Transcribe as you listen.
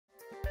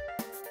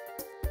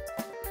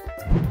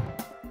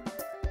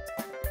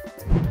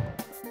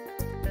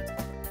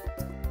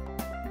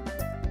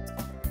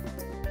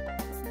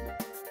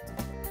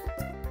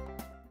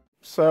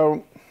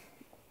So,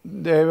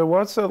 David,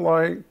 what's it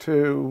like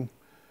to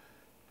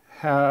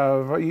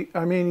have,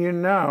 I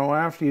mean,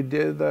 after you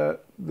did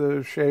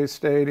the Shea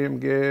Stadium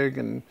gig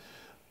and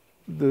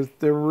the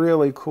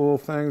really cool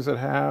things that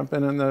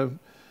happen and the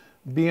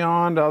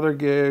beyond other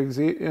gigs,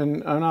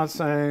 and I'm not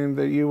saying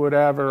that you would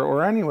ever,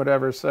 or anyone would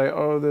ever say,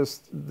 oh,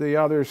 the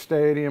other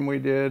stadium we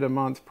did a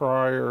month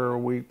prior or a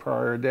week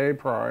prior, a day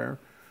prior,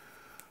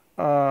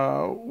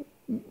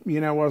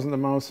 wasn't the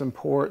most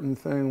important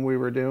thing we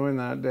were doing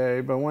that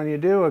day. But when you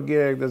do a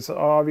gig that's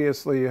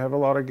obviously, you have a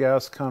lot of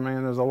guests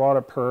coming, there's a lot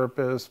of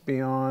purpose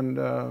beyond,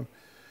 and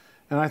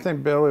I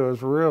think Billy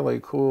was really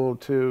cool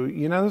too.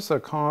 This is a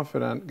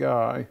confident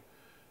guy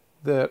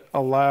that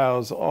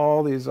allows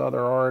all these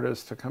other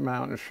artists to come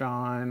out and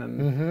shine.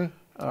 And,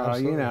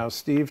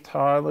 Steve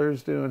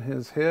Tyler's doing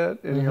his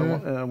hit,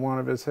 and one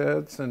of his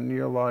hits, and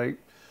you're like,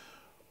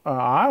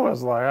 I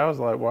was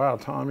like, wow,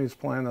 Tommy's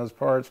playing those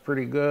parts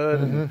pretty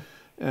good.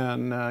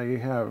 And you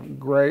have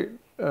great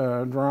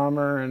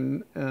drummer,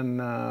 and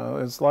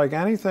it's like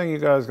anything you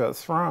guys got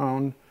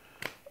thrown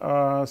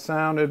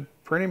sounded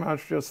pretty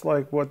much just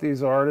like what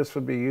these artists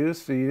would be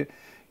used to.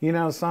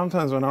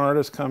 Sometimes when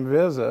artists come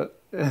visit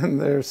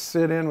and they're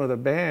sit in with a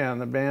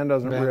band, the band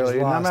doesn't really,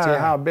 no matter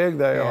how big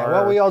they are.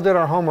 Well, we all did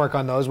our homework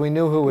on those. We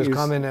knew who was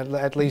coming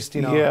at least,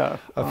 a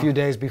few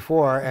days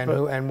before,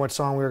 and what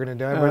song we were going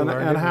to do.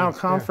 And how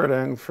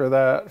comforting for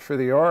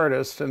the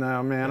artist to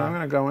know, man, I'm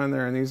going to go in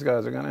there and these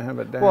guys are going to have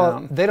it down.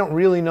 Well, they don't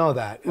really know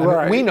that. I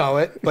mean, we know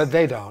it, but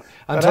they don't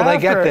until they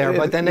get there.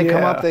 But then they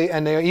come up,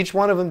 and each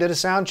one of them did a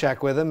sound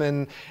check with them,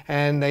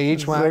 and they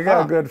each went, they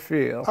got a good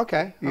feel.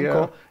 Okay, I'm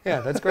cool. Yeah,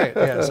 that's great.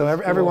 Yeah, so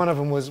every one of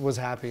them was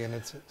happy, and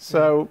it's.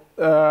 So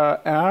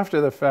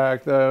after the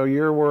fact, though,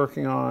 you're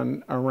working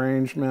on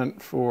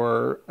arrangement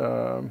for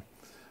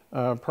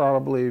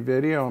probably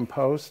video and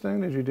posting.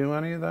 Did you do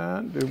any of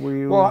that?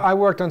 Well, I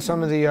worked on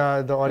some of the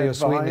audio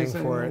sweetening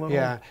for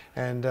it,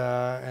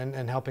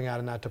 and helping out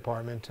in that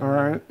department. All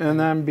right, and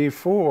then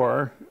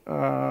before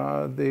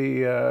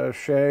the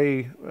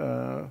Shea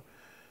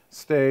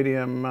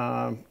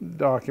Stadium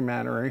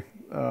documentary.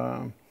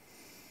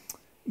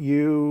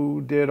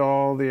 You did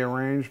all the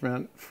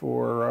arrangement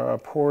for a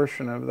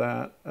portion of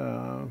that,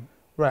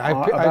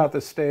 about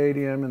the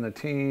stadium and the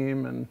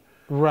team and.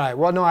 Right.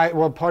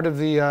 Well, part of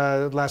the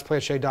Last Play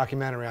at Shea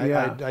documentary,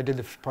 I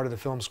did part of the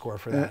film score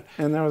for that.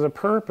 And there was a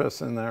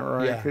purpose in that,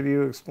 right? Yeah. Could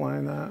you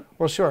explain that?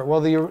 Well, sure. Well,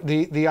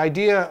 the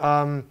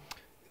idea.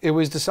 It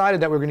was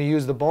decided that we're going to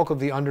use the bulk of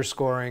the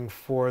underscoring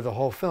for the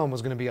whole film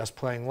was going to be us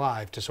playing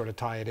live to sort of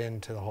tie it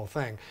into the whole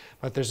thing.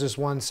 But there's this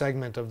one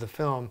segment of the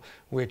film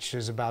which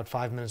is about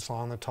 5 minutes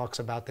long that talks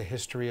about the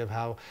history of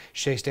how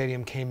Shea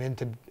Stadium came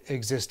into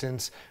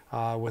existence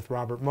with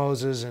Robert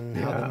Moses and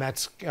how the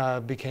Mets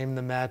became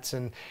the Mets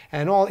and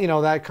all,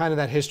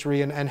 that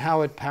history and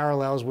how it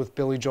parallels with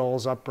Billy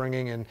Joel's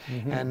upbringing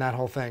and that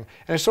whole thing.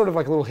 And it's sort of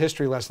like a little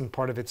history lesson.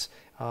 Part of it's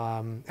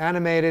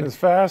animated. It's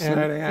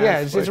fascinating.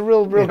 It's a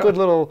real good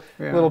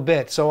little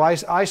bit. So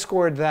I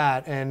scored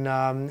that and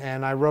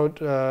I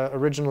wrote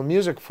original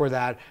music for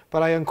that,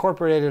 but I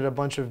incorporated a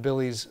bunch of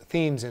Billy's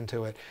themes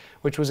into it,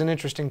 which was an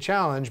interesting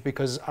challenge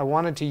because I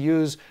wanted to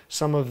use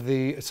some of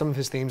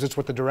his themes. It's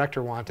what the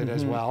director wanted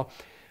as well.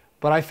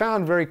 But I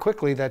found very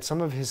quickly that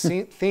some of his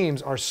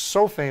themes are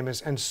so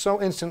famous and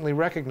so instantly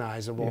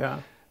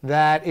recognizable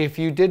that if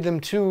you did them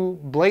too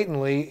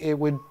blatantly, it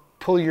would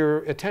pull your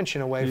attention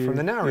away from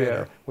the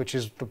narrator, which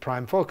is the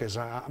prime focus.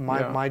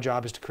 My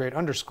job is to create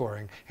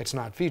underscoring. It's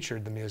not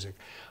featured, the music.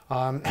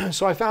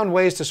 So I found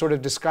ways to sort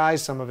of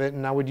disguise some of it,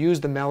 and I would use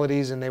the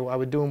melodies, and I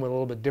would do them with a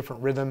little bit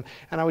different rhythm,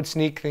 and I would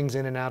sneak things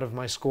in and out of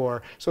my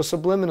score. So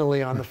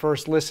subliminally on the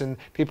first listen,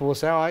 people will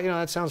say, oh,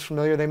 that sounds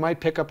familiar. They might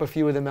pick up a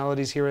few of the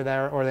melodies here or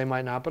there, or they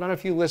might not. But on a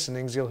few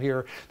listenings, you'll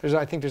hear,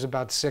 I think there's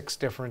about 6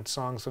 different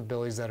songs of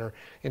Billy's that are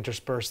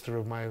interspersed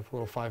through my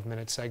little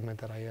 5-minute segment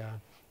that I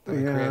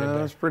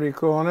that's pretty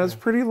cool, and it's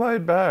pretty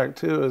laid back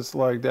too. It's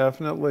like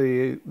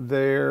definitely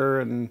there,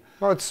 and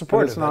it's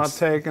supportive. It's not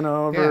taking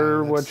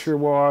over what you're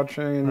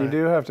watching, and you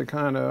do have to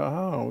kind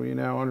of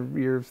and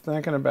you're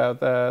thinking about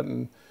that,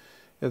 and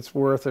it's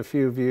worth a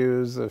few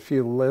views, a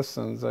few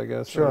listens, I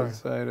guess. I would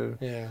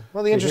say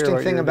Well, the interesting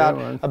thing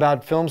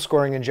about film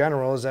scoring in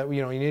general is that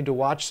you need to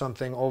watch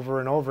something over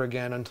and over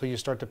again until you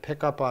start to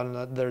pick up on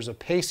that there's a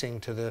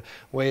pacing to the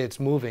way it's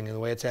moving and the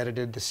way it's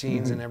edited, the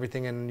scenes and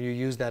everything, and you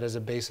use that as a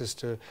basis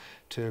to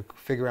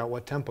figure out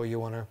what tempo you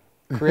want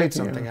to create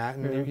something at,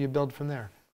 and you build from there.